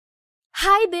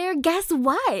Hi there, guess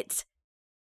what?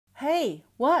 Hey,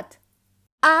 what?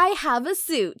 I have a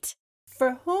suit.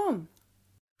 For whom?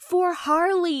 For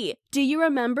Harley. Do you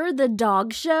remember the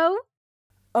dog show?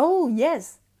 Oh,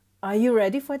 yes. Are you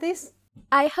ready for this?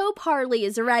 I hope Harley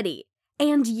is ready.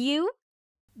 And you?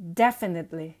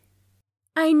 Definitely.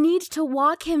 I need to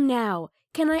walk him now.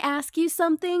 Can I ask you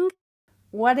something?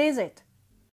 What is it?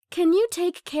 Can you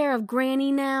take care of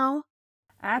Granny now?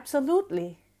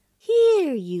 Absolutely.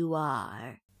 Here you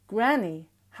are. Granny,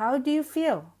 how do you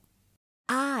feel?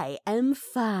 I am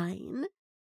fine.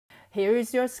 Here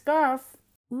is your scarf.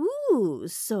 Ooh,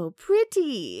 so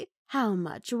pretty. How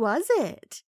much was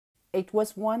it? It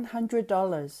was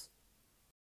 $100.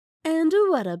 And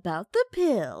what about the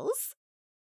pills?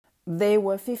 They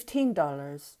were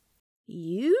 $15.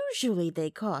 Usually they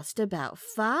cost about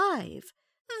 $5.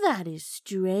 That is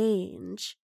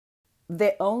strange.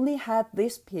 They only had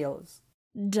these pills.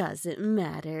 Doesn't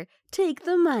matter. Take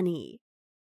the money.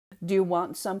 Do you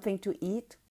want something to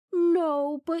eat?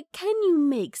 No, but can you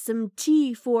make some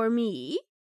tea for me?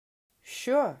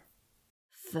 Sure.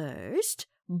 First,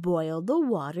 boil the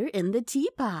water in the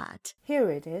teapot. Here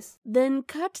it is. Then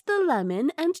cut the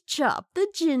lemon and chop the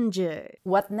ginger.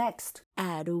 What next?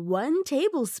 Add 1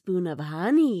 tablespoon of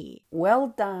honey.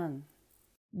 Well done.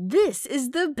 This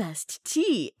is the best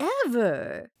tea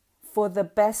ever. For the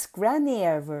best Granny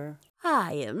ever.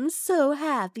 I am so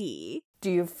happy.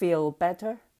 Do you feel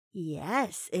better?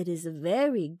 Yes, it is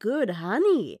very good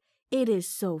honey. It is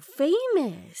so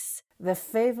famous. The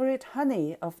favorite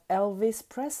honey of Elvis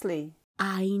Presley.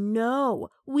 I know.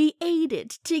 We ate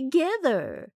it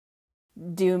together.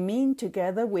 Do you mean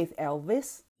together with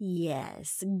Elvis?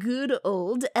 Yes, good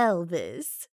old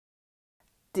Elvis.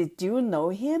 Did you know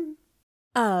him?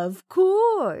 Of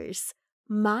course.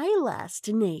 My last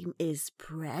name is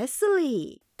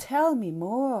Presley. Tell me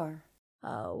more.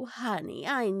 Oh, honey,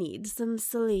 I need some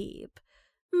sleep.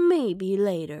 Maybe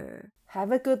later.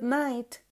 Have a good night.